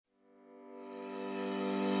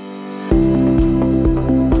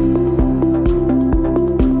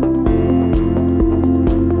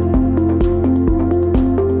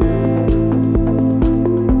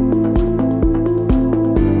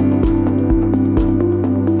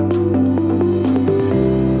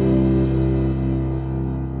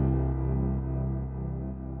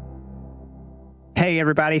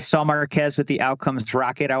everybody. Saul Marquez with the Outcomes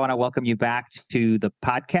Rocket. I want to welcome you back to the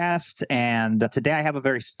podcast. And today I have a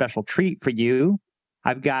very special treat for you.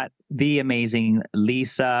 I've got the amazing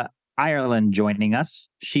Lisa Ireland joining us.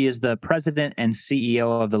 She is the president and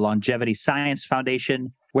CEO of the Longevity Science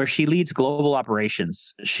Foundation, where she leads global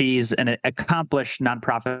operations. She's an accomplished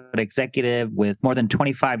nonprofit executive with more than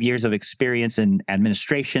 25 years of experience in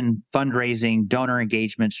administration, fundraising, donor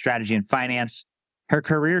engagement, strategy, and finance. Her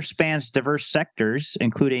career spans diverse sectors,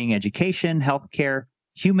 including education, healthcare,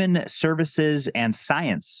 human services, and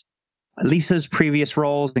science. Lisa's previous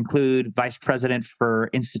roles include Vice President for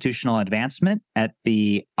Institutional Advancement at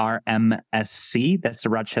the RMSC, that's the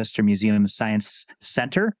Rochester Museum of Science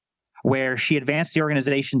Center, where she advanced the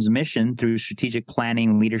organization's mission through strategic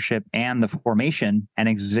planning, leadership, and the formation and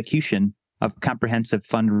execution of comprehensive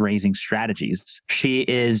fundraising strategies. She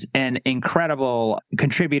is an incredible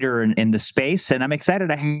contributor in the space, and I'm excited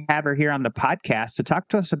to have her here on the podcast to talk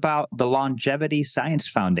to us about the Longevity Science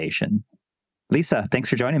Foundation. Lisa, thanks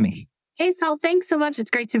for joining me. Hey, Sal, thanks so much. It's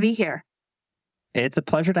great to be here. It's a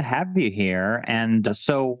pleasure to have you here. And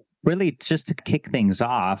so really just to kick things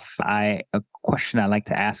off, a question I like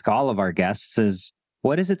to ask all of our guests is,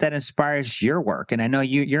 what is it that inspires your work? And I know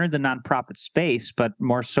you're in the nonprofit space, but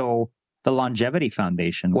more so the Longevity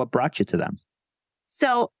Foundation. What brought you to them?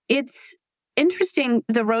 So it's interesting,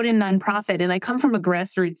 the road in nonprofit, and I come from a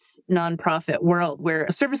grassroots nonprofit world where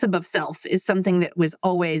service above self is something that was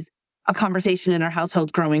always a conversation in our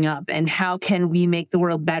household growing up. And how can we make the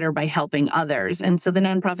world better by helping others? And so the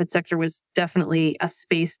nonprofit sector was definitely a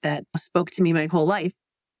space that spoke to me my whole life.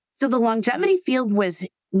 So the longevity field was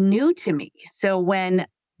new to me. So when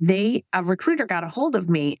a recruiter got a hold of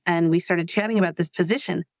me and we started chatting about this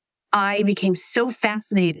position, I became so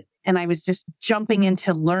fascinated and I was just jumping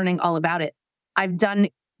into learning all about it. I've done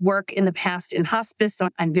work in the past in hospice, so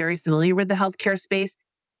I'm very familiar with the healthcare space.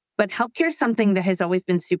 But healthcare is something that has always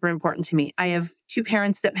been super important to me. I have two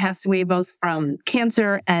parents that passed away both from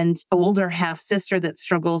cancer and an older half sister that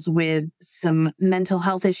struggles with some mental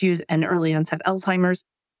health issues and early onset Alzheimer's.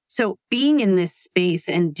 So being in this space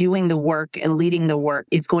and doing the work and leading the work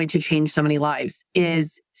is going to change so many lives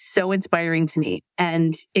is so inspiring to me.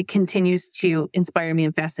 And it continues to inspire me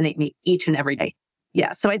and fascinate me each and every day.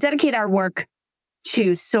 Yeah. So I dedicate our work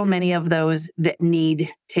to so many of those that need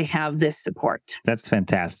to have this support. That's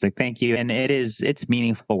fantastic. Thank you. And it's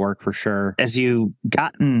meaningful work for sure. As you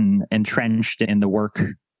gotten entrenched in the work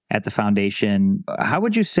at the foundation, how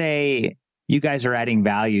would you say you guys are adding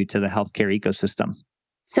value to the healthcare ecosystem?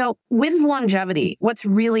 So with longevity, what's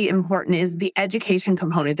really important is the education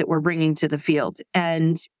component that we're bringing to the field.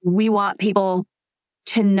 And we want people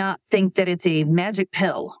to not think that it's a magic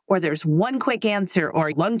pill or there's one quick answer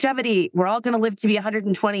or longevity. We're all going to live to be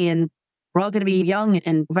 120 and we're all going to be young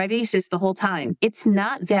and vivacious the whole time. It's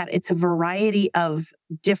not that. It's a variety of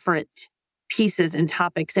different pieces and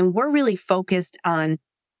topics. And we're really focused on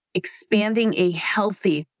expanding a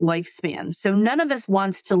healthy lifespan. So none of us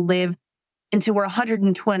wants to live until we're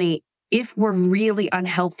 120 if we're really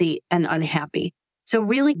unhealthy and unhappy. So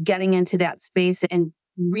really getting into that space and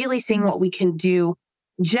really seeing what we can do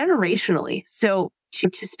generationally. So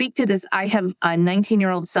to speak to this, I have a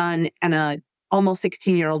 19-year-old son and a almost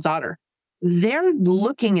 16-year-old daughter. They're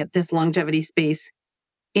looking at this longevity space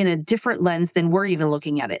in a different lens than we're even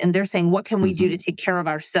looking at it. And they're saying, what can we do to take care of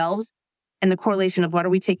ourselves? And the correlation of what are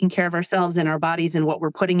we taking care of ourselves and our bodies and what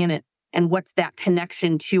we're putting in it? And what's that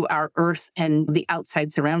connection to our earth and the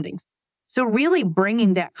outside surroundings? So really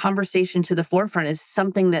bringing that conversation to the forefront is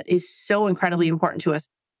something that is so incredibly important to us.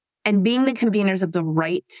 And being the conveners of the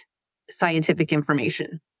right scientific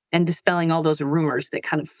information and dispelling all those rumors that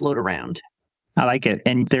kind of float around. I like it.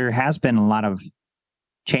 And there has been a lot of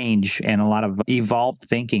change and a lot of evolved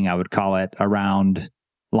thinking, I would call it, around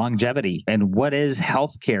longevity and what is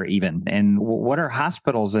healthcare even, and what are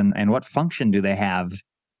hospitals and what function do they have?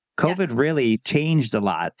 COVID really changed a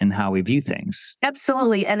lot in how we view things.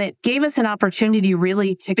 Absolutely. And it gave us an opportunity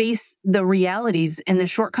really to face the realities and the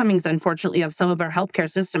shortcomings, unfortunately, of some of our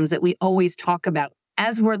healthcare systems that we always talk about.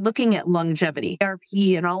 As we're looking at longevity,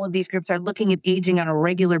 RP and all of these groups are looking at aging on a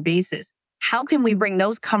regular basis. How can we bring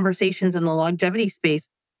those conversations in the longevity space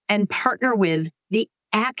and partner with the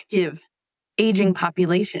active aging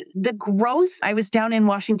population? The growth, I was down in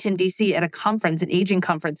Washington, D.C. at a conference, an aging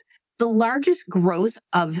conference. The largest growth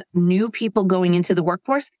of new people going into the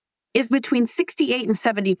workforce is between 68 and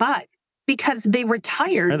 75 because they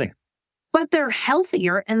retired, Really? But they're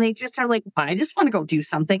healthier and they just are like, I just want to go do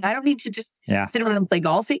something. I don't need to just sit around and play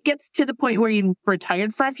golf. It gets to the point where you've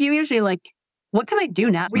retired for a few years. You're like, what can I do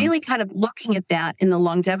now? Really kind of looking at that in the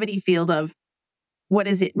longevity field of what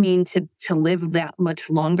does it mean to live that much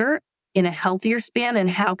longer in a healthier span? And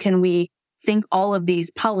how can we think all of these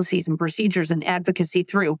policies and procedures and advocacy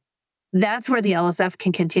through? That's where the LSF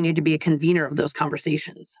can continue to be a convener of those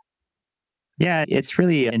conversations. Yeah, it's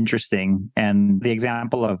really interesting. And the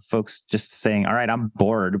example of folks just saying, all right, I'm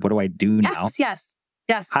bored. What do I do now? Yes.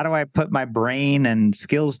 How do I put my brain and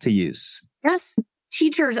skills to use? Yes.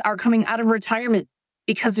 Teachers are coming out of retirement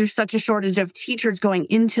because there's such a shortage of teachers going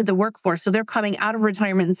into the workforce. So they're coming out of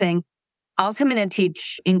retirement and saying, I'll come in and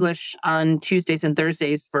teach English on Tuesdays and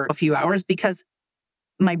Thursdays for a few hours because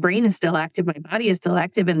my brain is still active, my body is still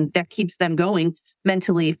active, and that keeps them going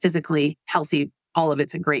mentally, physically healthy. All of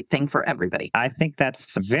it's a great thing for everybody. I think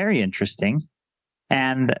that's very interesting.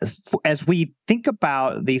 And as we think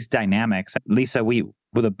about these dynamics, Lisa,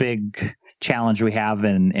 with a big challenge we have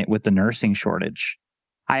with the nursing shortage,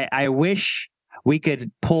 I wish we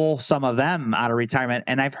could pull some of them out of retirement.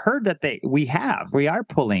 And I've heard that we are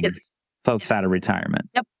pulling folks out of retirement.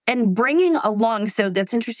 Yep. And bringing along, so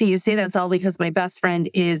that's interesting you say that, Saul, because my best friend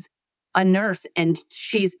is a nurse and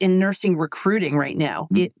she's in nursing recruiting right now.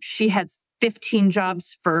 She has 15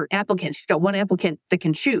 jobs for applicants. She's got one applicant that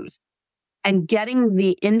can choose. And getting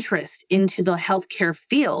the interest into the healthcare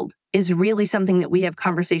field is really something that we have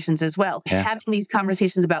conversations as well. Yeah. Having these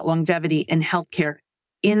conversations about longevity and healthcare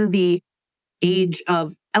in the age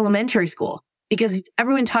of elementary school, because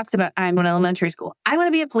everyone talks about, I'm in elementary school. I want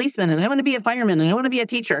to be a policeman and I want to be a fireman and I want to be a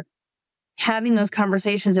teacher. Having those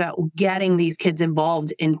conversations about getting these kids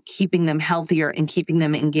involved in keeping them healthier and keeping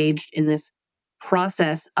them engaged in this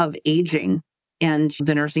process of aging and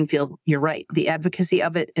the nursing field. You're right. The advocacy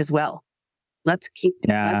of it as well. Let's keep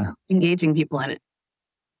engaging people in it.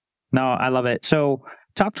 No, I love it. So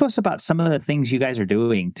talk to us about some of the things you guys are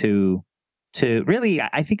doing to really,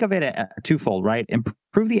 I think of it twofold, right?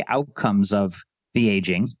 Improve the outcomes of the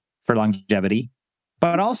aging for longevity,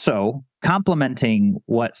 but also complementing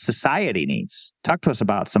what society needs. Talk to us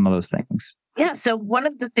about some of those things. Yeah. So one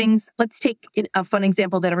of the things, let's take a fun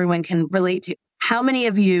example that everyone can relate to. How many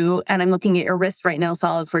of you, and I'm looking at your wrist right now,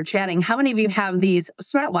 Saul, as we're chatting, how many of you have these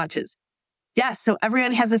smartwatches? Yes. So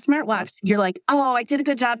everyone has a smartwatch. You're like, oh, I did a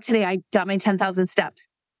good job today. I got my 10,000 steps.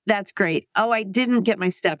 That's great. Oh, I didn't get my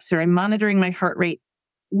steps, or I'm monitoring my heart rate.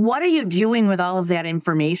 What are you doing with all of that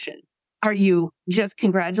information? Are you just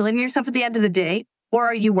congratulating yourself at the end of the day? Or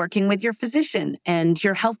are you working with your physician and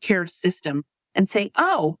your healthcare system and saying,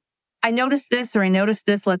 oh, I noticed this or I noticed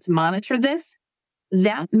this. Let's monitor this.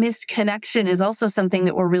 That missed connection is also something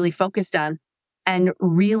that we're really focused on, and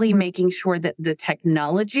really making sure that the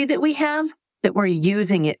technology that we have, that we're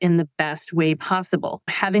using it in the best way possible.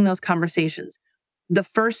 Having those conversations. The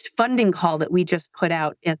first funding call that we just put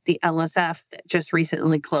out at the LSF that just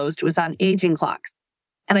recently closed was on aging clocks.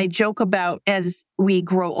 And I joke about as we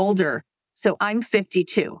grow older. So I'm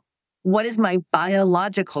 52. What is my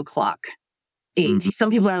biological clock age? Mm-hmm.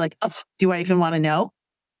 Some people are like, oh, do I even want to know?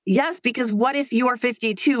 Yes, because what if you are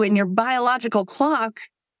 52 and your biological clock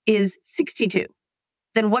is 62?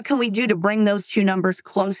 Then what can we do to bring those two numbers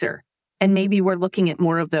closer? And maybe we're looking at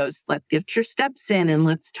more of those. Let's get your steps in and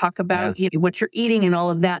let's talk about what you're eating and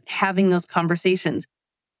all of that, having those conversations,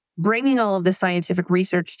 bringing all of the scientific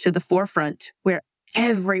research to the forefront where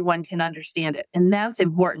everyone can understand it. And that's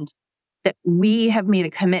important, that we have made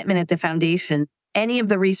a commitment at the foundation. Any of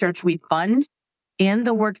the research we fund and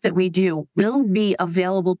the work that we do will be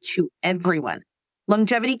available to everyone.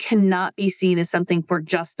 Longevity cannot be seen as something for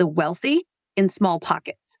just the wealthy in small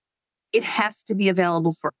pockets. It has to be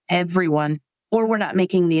available for everyone, or we're not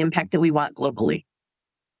making the impact that we want globally.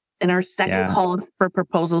 And our second call for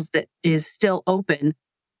proposals that is still open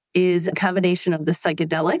is a combination of the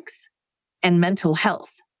psychedelics and mental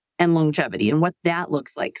health and longevity and what that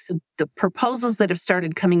looks like. So the proposals that have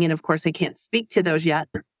started coming in, of course, I can't speak to those yet,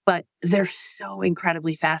 but they're so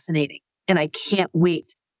incredibly fascinating. And I can't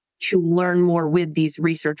wait to learn more with these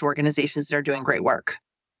research organizations that are doing great work.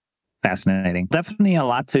 Fascinating. Definitely a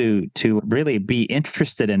lot to really be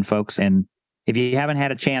interested in, folks. And if you haven't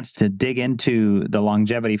had a chance to dig into the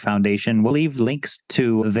Longevity Foundation, we'll leave links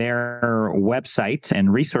to their website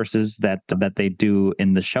and resources that they do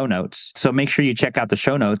in the show notes. So make sure you check out the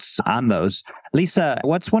show notes on those. Lisa,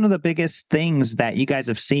 what's one of the biggest things that you guys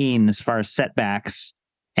have seen as far as setbacks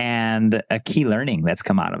and a key learning that's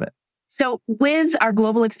come out of it? So with our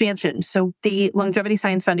global expansion, so the Longevity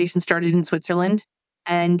Science Foundation started in Switzerland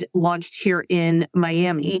and launched here in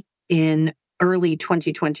Miami in early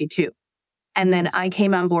 2022. And then I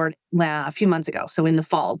came on board a few months ago, so in the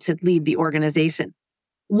fall, to lead the organization.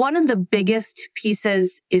 One of the biggest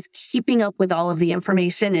pieces is keeping up with all of the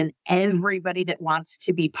information and everybody that wants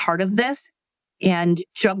to be part of this, and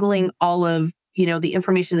juggling all of the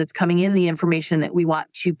information that's coming in, the information that we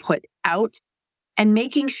want to put out, and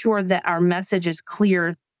making sure that our message is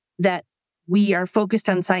clear, that we are focused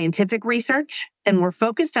on scientific research and we're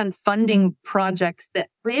focused on funding projects that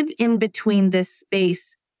live in between this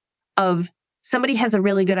space of somebody has a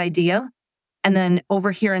really good idea. And then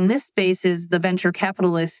over here in this space is the venture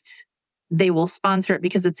capitalists. They will sponsor it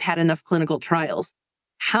because it's had enough clinical trials.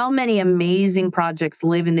 How many amazing projects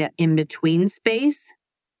live in that in-between space?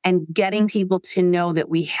 And getting people to know that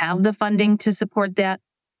we have the funding to support that.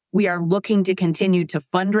 We are looking to continue to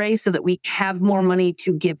fundraise so that we have more money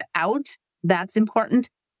to give out. That's important.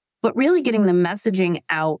 But really getting the messaging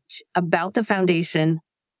out about the foundation,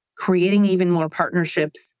 creating even more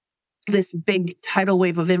partnerships, this big tidal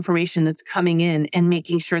wave of information that's coming in, and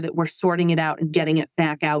making sure that we're sorting it out and getting it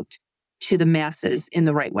back out to the masses in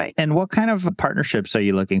the right way. And what kind of partnerships are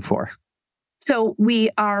you looking for? So we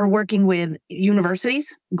are working with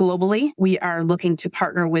universities globally. We are looking to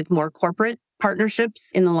partner with more corporate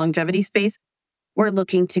partnerships in the longevity space. We're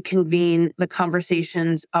looking to convene the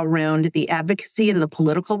conversations around the advocacy in the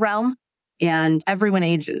political realm, and everyone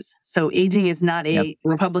ages. So aging is not a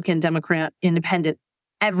Republican, Democrat, independent.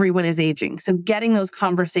 Everyone is aging. So getting those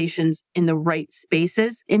conversations in the right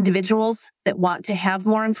spaces, individuals that want to have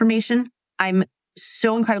more information. I'm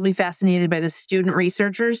so incredibly fascinated by the student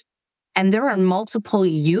researchers. And there are multiple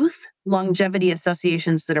youth longevity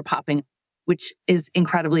associations that are popping, which is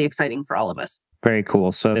incredibly exciting for all of us. Very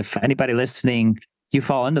cool. So if anybody listening, you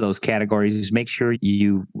fall into those categories, make sure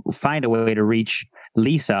you find a way to reach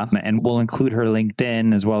Lisa, and we'll include her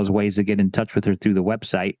LinkedIn as well as ways to get in touch with her through the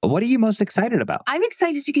website. What are you most excited about? I'm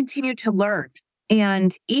excited to continue to learn.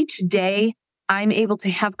 And each day I'm able to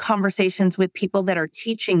have conversations with people that are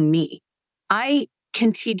teaching me. I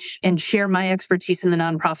can teach and share my expertise in the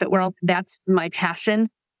nonprofit world. That's my passion.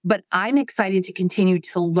 But I'm excited to continue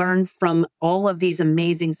to learn from all of these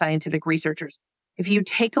amazing scientific researchers. If you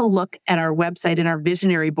take a look at our website and our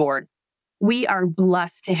visionary board, we are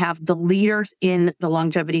blessed to have the leaders in the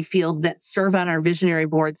longevity field that serve on our visionary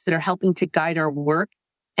boards that are helping to guide our work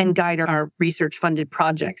and guide our research-funded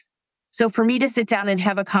projects. So for me to sit down and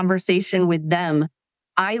have a conversation with them,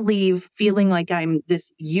 I leave feeling like I'm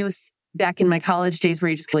this youth back in my college days where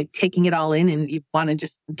you're just like taking it all in and you want to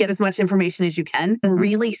just get as much information as you can and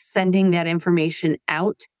really sending that information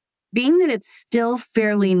out. Being that it's still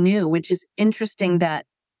fairly new, which is interesting that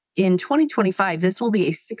in 2025, this will be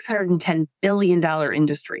a $610 billion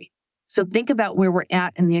industry. So think about where we're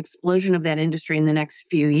at and the explosion of that industry in the next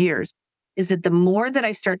few years, is that the more that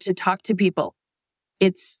I start to talk to people,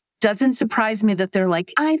 it doesn't surprise me that they're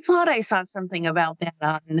like, I thought I saw something about that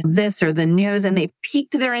on this or the news, and they've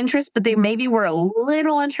piqued their interest, but they maybe were a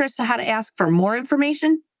little unsure how to ask for more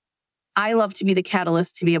information. I love to be the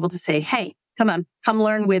catalyst to be able to say, hey, come on, come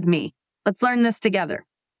learn with me. Let's learn this together.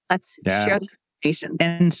 Let's share this information.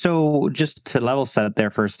 And so just to level set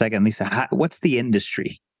there for a second, Lisa, what's the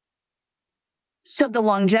industry? So the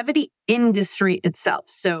longevity industry itself.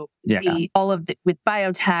 So with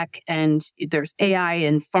biotech and there's AI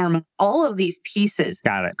and pharma, all of these pieces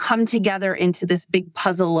come together into this big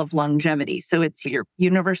puzzle of longevity. So it's your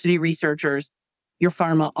university researchers, your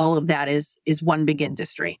pharma, all of that is one big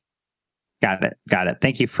industry. Got it.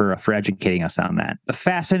 Thank you for educating us on that.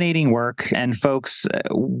 Fascinating work. And folks,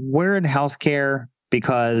 we're in healthcare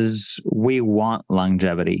because we want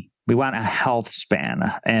longevity. We want a health span,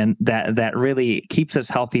 and that really keeps us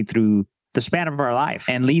healthy through the span of our life.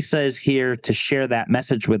 And Lisa is here to share that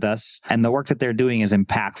message with us, and the work that they're doing is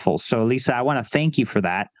impactful. So Lisa, I want to thank you for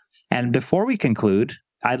that. And before we conclude,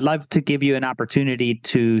 I'd love to give you an opportunity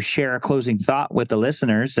to share a closing thought with the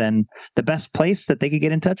listeners and the best place that they could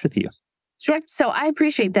get in touch with you. Sure. So I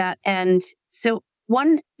appreciate that. And so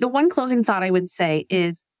the one closing thought I would say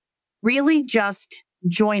is really just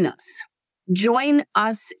join us. Join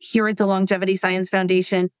us here at the Longevity Science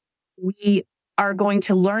Foundation. We are going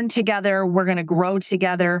to learn together. We're going to grow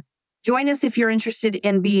together. Join us if you're interested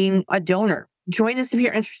in being a donor. Join us if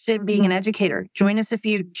you're interested in being an educator. Join us if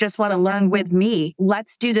you just want to learn with me.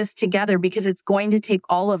 Let's do this together because it's going to take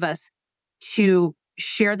all of us to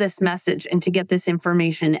share this message and to get this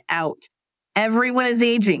information out. Everyone is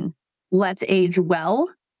aging. Let's age well.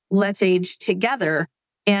 Let's age together.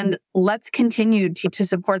 And let's continue to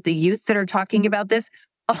support the youth that are talking about this,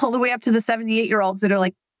 all the way up to the 78-year-olds that are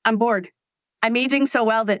like, I'm bored. I'm aging so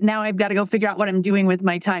well that now I've got to go figure out what I'm doing with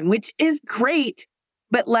my time, which is great.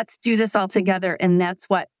 But let's do this all together. And that's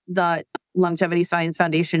what the Longevity Science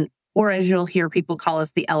Foundation, or as you'll hear people call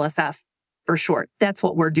us, the LSF for short, that's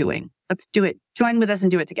what we're doing. Let's do it. Join with us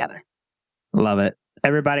and do it together. Love it.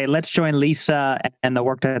 Everybody, let's join Lisa and the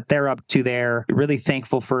work that they're up to there. Really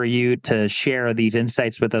thankful for you to share these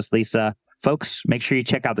insights with us, Lisa. Folks, make sure you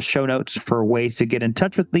check out the show notes for ways to get in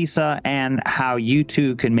touch with Lisa and how you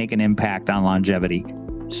too can make an impact on longevity.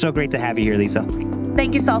 So great to have you here, Lisa.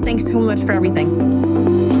 Thank you, Saul. Thanks so much for everything.